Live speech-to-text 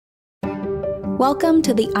Welcome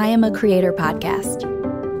to the I Am a Creator podcast.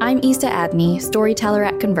 I'm Isa Adney, storyteller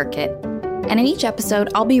at ConvertKit, and in each episode,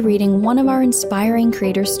 I'll be reading one of our inspiring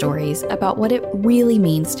creator stories about what it really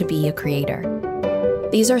means to be a creator.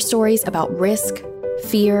 These are stories about risk,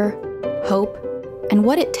 fear, hope, and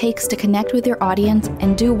what it takes to connect with your audience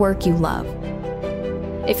and do work you love.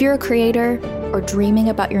 If you're a creator or dreaming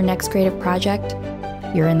about your next creative project,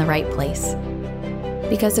 you're in the right place.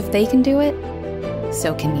 Because if they can do it,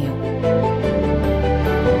 so can you.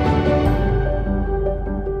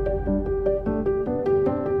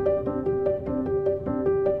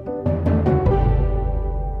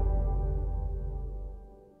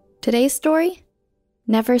 Today's story?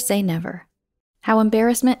 Never Say Never. How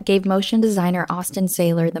embarrassment gave motion designer Austin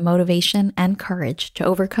Saylor the motivation and courage to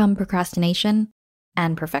overcome procrastination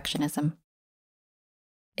and perfectionism.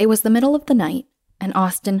 It was the middle of the night, and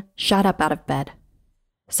Austin shot up out of bed.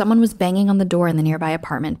 Someone was banging on the door in the nearby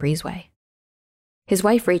apartment breezeway. His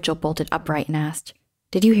wife Rachel bolted upright and asked,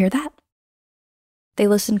 "Did you hear that?" They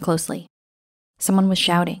listened closely. Someone was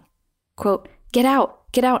shouting, quote, get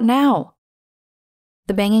out now!"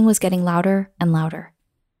 The banging was getting louder and louder.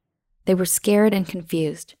 They were scared and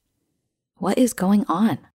confused. What is going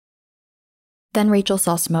on? Then Rachel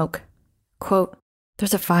saw smoke. Quote,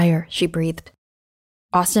 "There's a fire," she breathed.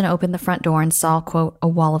 Austin opened the front door and saw, quote, a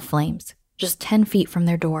wall of flames, just 10 feet from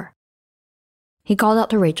their door. He called out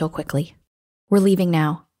to Rachel quickly. "We're leaving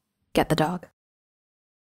now. Get the dog."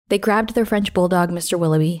 They grabbed their French bulldog, Mr.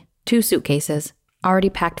 Willoughby, 2 suitcases, already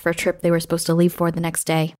packed for a trip they were supposed to leave for the next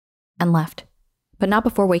day, and left. But not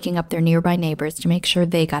before waking up their nearby neighbors to make sure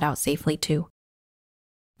they got out safely too.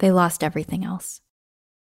 They lost everything else.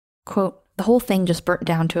 Quote, "The whole thing just burnt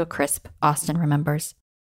down to a crisp," Austin remembers.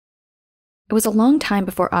 It was a long time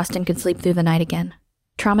before Austin could sleep through the night again,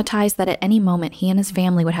 traumatized that at any moment he and his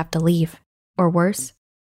family would have to leave, or worse,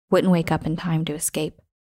 wouldn't wake up in time to escape.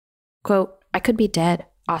 Quote, "I could be dead,"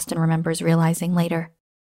 Austin remembers realizing later.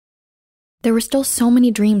 There were still so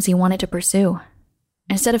many dreams he wanted to pursue.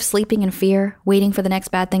 Instead of sleeping in fear, waiting for the next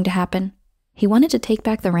bad thing to happen, he wanted to take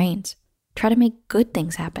back the reins, try to make good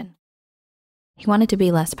things happen. He wanted to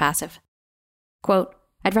be less passive. Quote,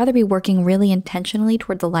 "I'd rather be working really intentionally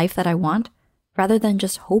toward the life that I want, rather than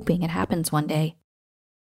just hoping it happens one day."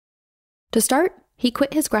 To start, he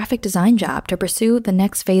quit his graphic design job to pursue the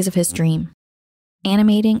next phase of his dream,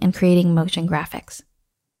 animating and creating motion graphics.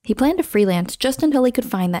 He planned to freelance just until he could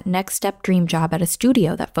find that next step dream job at a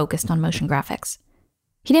studio that focused on motion graphics.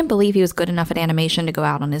 He didn't believe he was good enough at animation to go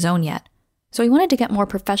out on his own yet, so he wanted to get more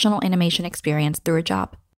professional animation experience through a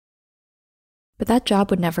job. But that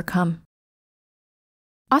job would never come.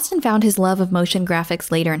 Austin found his love of motion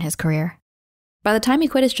graphics later in his career. By the time he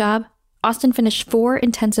quit his job, Austin finished 4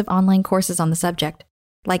 intensive online courses on the subject,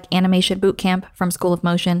 like Animation Bootcamp from School of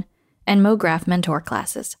Motion and MoGraph mentor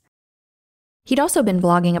classes. He'd also been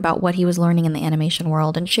blogging about what he was learning in the animation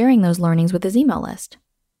world and sharing those learnings with his email list.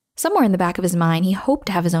 Somewhere in the back of his mind, he hoped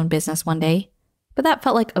to have his own business one day, but that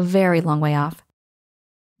felt like a very long way off.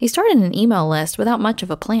 He started an email list without much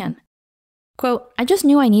of a plan. Quote, "I just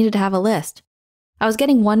knew I needed to have a list. I was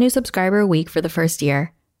getting 1 new subscriber a week for the first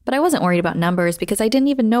year, but I wasn't worried about numbers because I didn't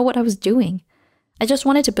even know what I was doing. I just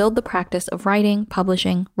wanted to build the practice of writing,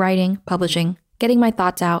 publishing, getting my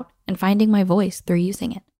thoughts out, and finding my voice through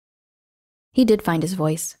using it." He did find his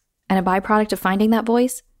voice, and a byproduct of finding that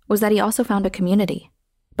voice was that he also found a community,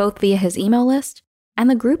 both via his email list and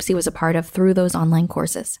the groups he was a part of through those online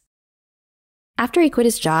courses. After he quit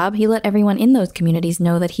his job, he let everyone in those communities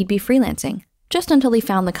know that he'd be freelancing, just until he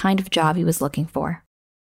found the kind of job he was looking for.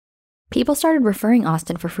 People started referring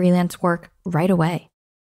Austin for freelance work right away.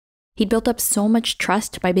 He'd built up so much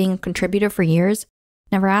trust by being a contributor for years,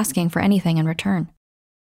 never asking for anything in return.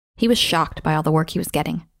 He was shocked by all the work he was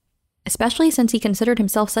getting, especially since he considered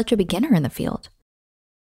himself such a beginner in the field.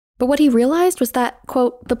 But what he realized was that,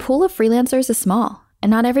 quote, "the pool of freelancers is small,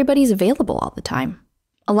 and not everybody's available all the time.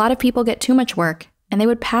 A lot of people get too much work, and they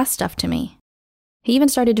would pass stuff to me." He even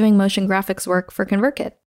started doing motion graphics work for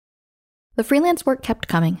ConvertKit. The freelance work kept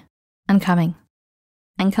coming, and coming,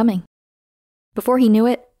 and coming. Before he knew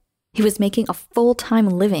it, he was making a full-time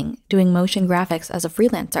living doing motion graphics as a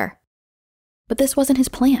freelancer. But this wasn't his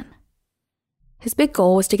plan. His big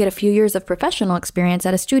goal was to get a few years of professional experience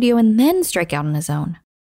at a studio and then strike out on his own.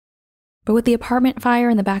 But with the apartment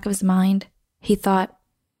fire in the back of his mind, he thought,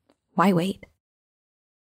 why wait?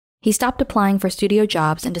 He stopped applying for studio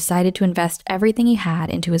jobs and decided to invest everything he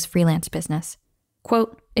had into his freelance business.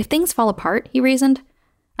 Quote, "If things fall apart," he reasoned,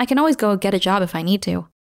 "I can always go get a job if I need to."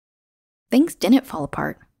 Things didn't fall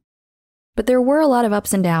apart. But there were a lot of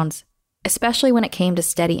ups and downs, especially when it came to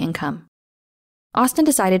steady income. Austin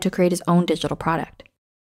decided to create his own digital product.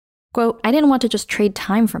 Quote, I didn't want to just trade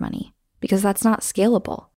time for money, because that's not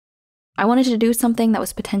scalable. I wanted to do something that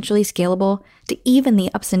was potentially scalable to even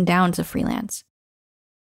the ups and downs of freelance.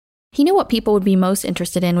 He knew what people would be most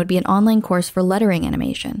interested in would be an online course for lettering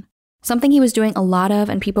animation, something he was doing a lot of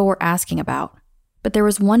and people were asking about. But there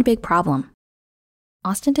was one big problem.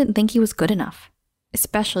 Austin didn't think he was good enough,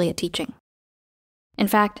 especially at teaching. In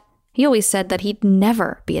fact, he always said that he'd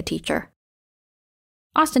never be a teacher.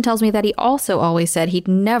 Austin tells me that he also always said he'd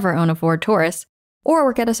never own a Ford Taurus, or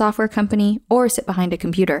work at a software company, or sit behind a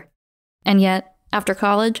computer. And yet, after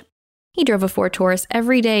college, he drove a Ford Taurus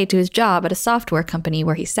every day to his job at a software company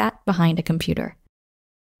where he sat behind a computer.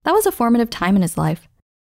 That was a formative time in his life.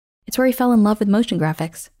 It's where he fell in love with motion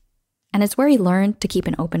graphics. And it's where he learned to keep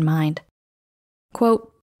an open mind.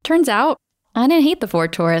 Quote, turns out, I didn't hate the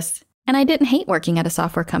Ford Taurus, and I didn't hate working at a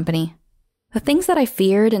software company. The things that I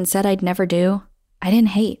feared and said I'd never do, I didn't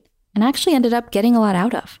hate, and actually ended up getting a lot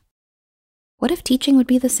out of. What if teaching would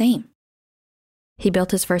be the same? He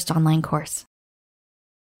built his first online course.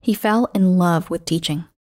 He fell in love with teaching.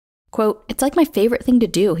 Quote, it's like my favorite thing to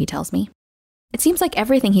do, he tells me. It seems like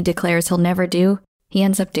everything he declares he'll never do, he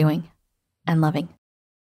ends up doing and loving.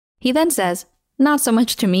 He then says, not so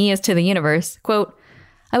much to me as to the universe, quote,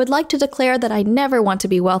 I would like to declare that I never want to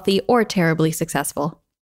be wealthy or terribly successful.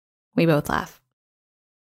 We both laugh.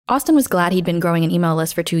 Austin was glad he'd been growing an email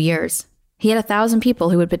list for 2 years. He had 1,000 people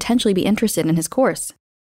who would potentially be interested in his course.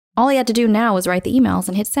 All he had to do now was write the emails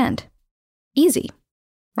and hit send. Easy,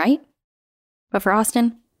 right? But for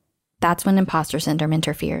Austin, that's when imposter syndrome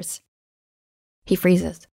interferes. He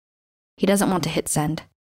freezes. He doesn't want to hit send.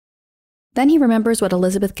 Then he remembers what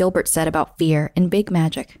Elizabeth Gilbert said about fear in Big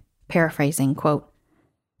Magic, paraphrasing, quote,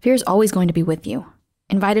 fear is always going to be with you.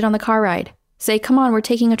 Invited on the car ride. Say, come on, we're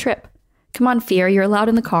taking a trip. Come on, fear, you're allowed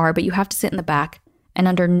in the car, but you have to sit in the back. And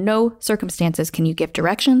under no circumstances can you give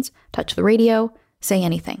directions, touch the radio, say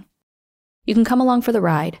anything. You can come along for the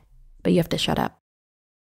ride, but you have to shut up.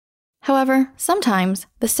 However, sometimes,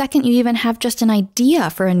 the second you even have just an idea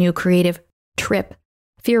for a new creative trip,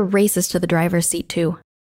 fear races to the driver's seat too.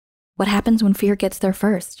 What happens when fear gets there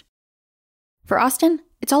first? For Austin,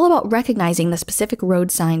 it's all about recognizing the specific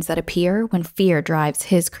road signs that appear when fear drives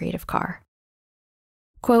his creative car.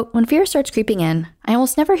 Quote, when fear starts creeping in, I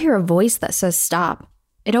almost never hear a voice that says stop.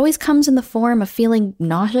 It always comes in the form of feeling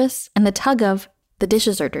nauseous and the tug of, the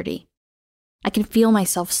dishes are dirty. I can feel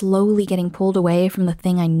myself slowly getting pulled away from the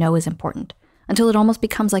thing I know is important, until it almost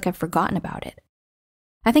becomes like I've forgotten about it.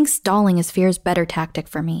 I think stalling is fear's better tactic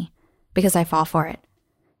for me, because I fall for it.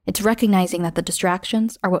 It's recognizing that the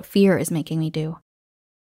distractions are what fear is making me do.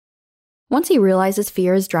 Once he realizes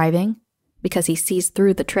fear is driving, because he sees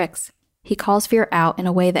through the tricks, he calls fear out in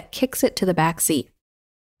a way that kicks it to the back seat.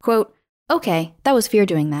 Quote, okay, that was fear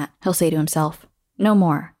doing that, he'll say to himself. No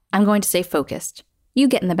more. I'm going to stay focused. You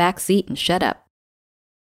get in the back seat and shut up.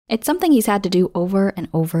 It's something he's had to do over and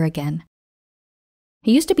over again.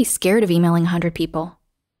 He used to be scared of emailing 100 people.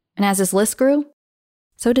 And as his list grew,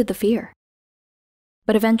 so did the fear.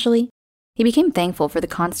 But eventually, he became thankful for the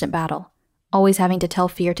constant battle, always having to tell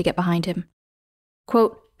fear to get behind him.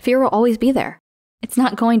 Quote, fear will always be there. It's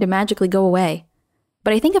not going to magically go away.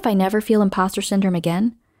 But I think if I never feel imposter syndrome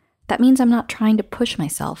again, that means I'm not trying to push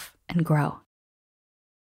myself and grow.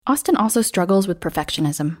 Austin also struggles with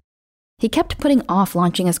perfectionism. He kept putting off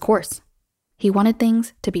launching his course. He wanted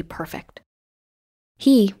things to be perfect.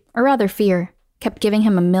 He, or rather fear, kept giving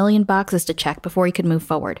him 1,000,000 boxes to check before he could move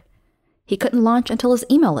forward. He couldn't launch until his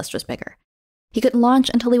email list was bigger. He couldn't launch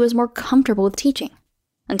until he was more comfortable with teaching.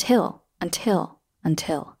 Until.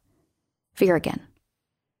 Fear again.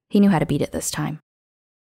 He knew how to beat it this time.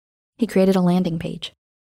 He created a landing page.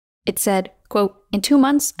 It said, quote, in 2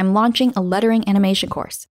 months, I'm launching a lettering animation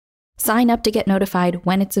course. Sign up to get notified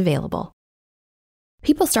when it's available.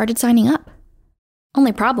 People started signing up.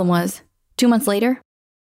 Only problem was, 2 months later,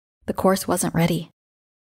 the course wasn't ready.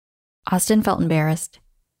 Austin felt embarrassed.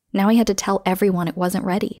 Now he had to tell everyone it wasn't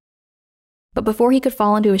ready. But before he could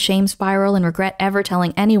fall into a shame spiral and regret ever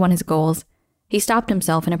telling anyone his goals, he stopped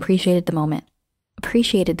himself and appreciated the moment,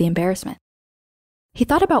 appreciated the embarrassment. He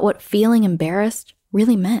thought about what feeling embarrassed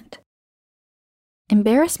really meant.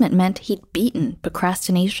 Embarrassment meant he'd beaten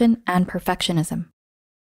procrastination and perfectionism.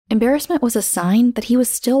 Embarrassment was a sign that he was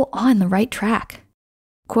still on the right track.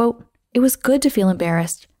 Quote, it was good to feel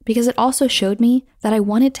embarrassed because it also showed me that I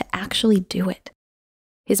wanted to actually do it.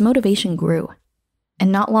 His motivation grew, and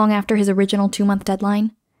not long after his original 2-month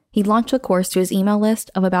deadline, he launched the course to his email list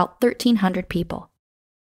of about 1,300 people.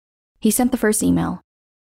 He sent the first email,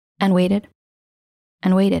 and waited,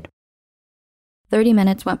 and waited. 30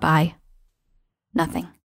 minutes went by. Nothing.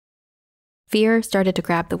 Fear started to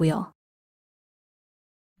grab the wheel.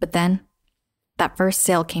 But then, that first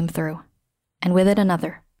sale came through, and with it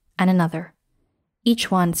another, and another.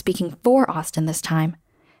 Each one speaking for Austin this time,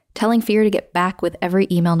 telling Fear to get back with every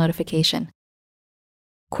email notification.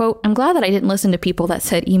 Quote, "I'm glad that I didn't listen to people that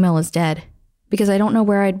said email is dead, because I don't know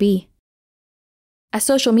where I'd be." As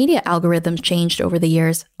social media algorithms changed over the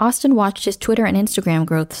years, Austin watched his Twitter and Instagram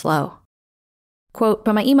growth slow. Quote,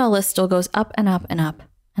 "But my email list still goes up and up and up,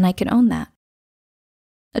 and I can own that."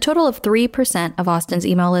 A total of 3% of Austin's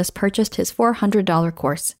email list purchased his $400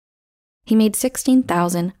 course. He made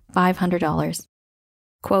 $16,500.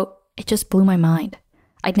 Quote, "It just blew my mind.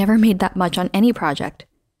 I'd never made that much on any project.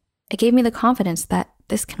 It gave me the confidence that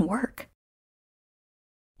this can work."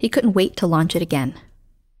 He couldn't wait to launch it again.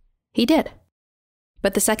 He did.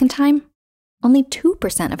 But the second time, only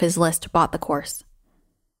 2% of his list bought the course.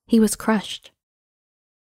 He was crushed.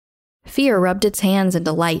 Fear rubbed its hands in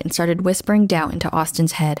delight and started whispering doubt into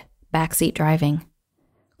Austin's head, backseat driving.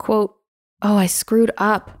 Quote, "Oh, I screwed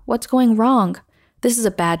up. What's going wrong? This is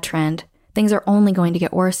a bad trend. Things are only going to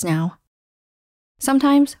get worse now."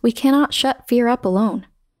 Sometimes we cannot shut fear up alone.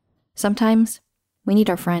 Sometimes we need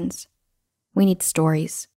our friends. We need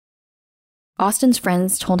stories. Austin's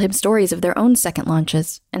friends told him stories of their own second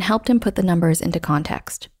launches and helped him put the numbers into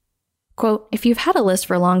context. Quote, "If you've had a list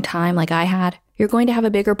for a long time like I had, you're going to have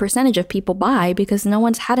a bigger percentage of people buy because no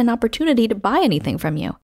one's had an opportunity to buy anything from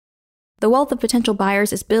you. The wealth of potential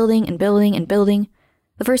buyers is building and building and building.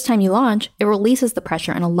 The first time you launch, it releases the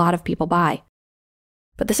pressure and a lot of people buy.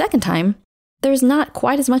 But the second time, there's not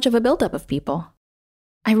quite as much of a buildup of people.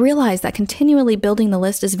 I realize that continually building the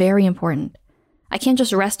list is very important. I can't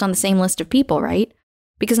just rest on the same list of people, right?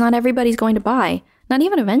 Because not everybody's going to buy, not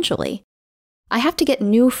even eventually. I have to get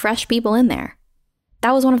new, fresh people in there.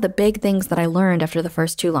 That was one of the big things that I learned after the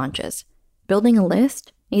first 2 launches. Building a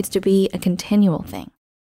list needs to be a continual thing."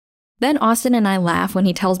 Then Austin and I laugh when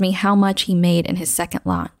he tells me how much he made in his second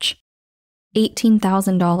launch.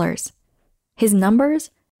 $18,000. His numbers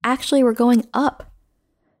actually were going up.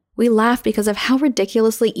 We laugh because of how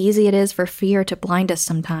ridiculously easy it is for fear to blind us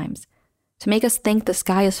sometimes, to make us think the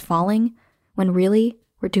sky is falling when really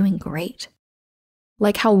we're doing great.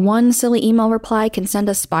 Like how one silly email reply can send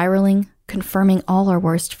us spiraling, confirming all our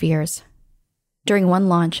worst fears. During one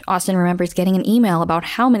launch, Austin remembers getting an email about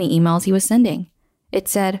how many emails he was sending. It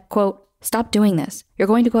said, quote, "Stop doing this. You're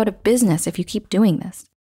going to go out of business if you keep doing this."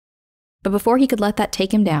 But before he could let that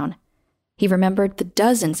take him down, he remembered the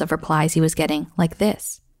dozens of replies he was getting like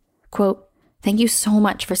this. Quote, "Thank you so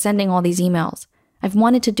much for sending all these emails. I've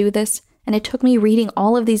wanted to do this, and it took me reading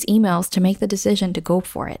all of these emails to make the decision to go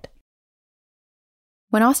for it."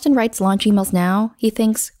 When Austin writes launch emails now, he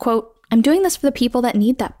thinks, quote, "I'm doing this for the people that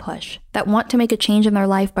need that push, that want to make a change in their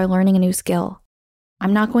life by learning a new skill.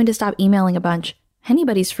 I'm not going to stop emailing a bunch.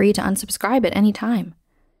 Anybody's free to unsubscribe at any time.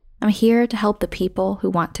 I'm here to help the people who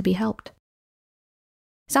want to be helped."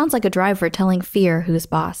 Sounds like a driver telling fear who's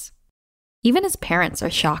boss. Even his parents are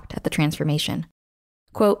shocked at the transformation.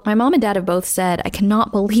 Quote, "My mom and dad have both said, I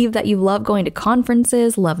cannot believe that you love going to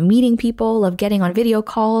conferences, love meeting people, love getting on video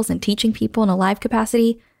calls and teaching people in a live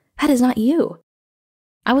capacity. That is not you.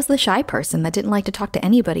 I was the shy person that didn't like to talk to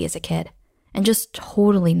anybody as a kid and just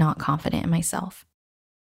totally not confident in myself."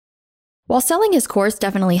 While selling his course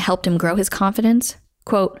definitely helped him grow his confidence,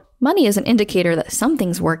 quote, "Money is an indicator that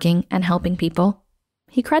something's working and helping people."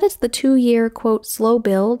 He credits the 2-year, quote, "slow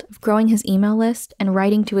build of growing his email list and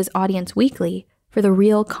writing to his audience weekly for the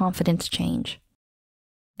real confidence change.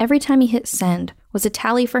 Every time he hit send was a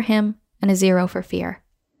tally for him and a 0 for fear.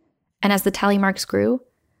 And as the tally marks grew,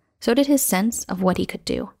 so did his sense of what he could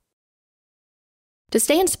do. To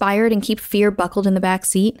stay inspired and keep fear buckled in the back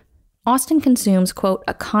seat, Austin consumes, quote,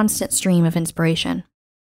 "a constant stream of inspiration."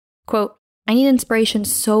 Quote, "I need inspiration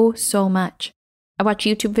so much. I watch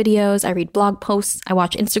YouTube videos, I read blog posts, I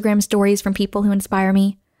watch Instagram stories from people who inspire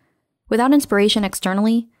me. Without inspiration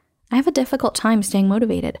externally, I have a difficult time staying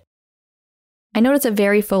motivated." I notice a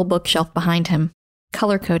very full bookshelf behind him,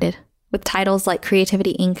 color-coded, with titles like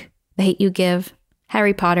Creativity Inc., The Hate You Give,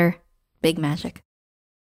 Harry Potter, Big Magic.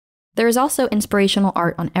 There is also inspirational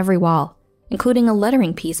art on every wall, including a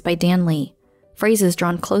lettering piece by Dan Lee, phrases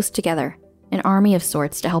drawn close together, an army of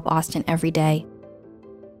sorts to help Austin every day.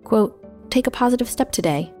 Quote, "Take a positive step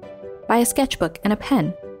today. Buy a sketchbook and a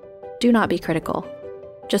pen. Do not be critical.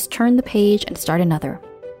 Just turn the page and start another.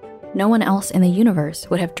 No one else in the universe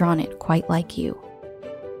would have drawn it quite like you."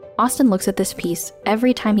 Austin looks at this piece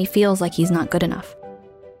every time he feels like he's not good enough.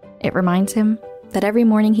 It reminds him that every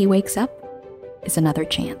morning he wakes up is another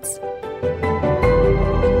chance.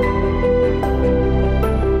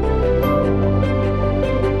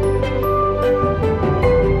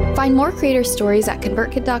 Find more creator stories at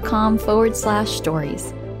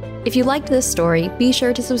convertkit.com/stories. If you liked this story, be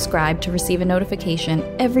sure to subscribe to receive a notification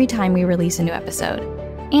every time we release a new episode.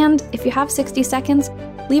 And if you have 60 seconds,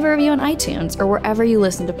 leave a review on iTunes or wherever you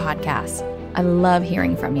listen to podcasts. I love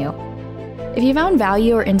hearing from you. If you found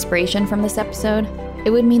value or inspiration from this episode,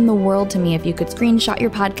 it would mean the world to me if you could screenshot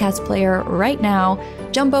your podcast player right now,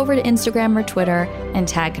 jump over to Instagram or Twitter, and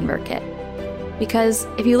tag ConvertKit. Because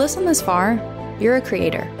if you listen this far, you're a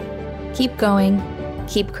creator. Keep going,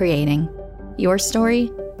 keep creating. Your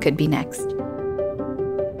story could be next.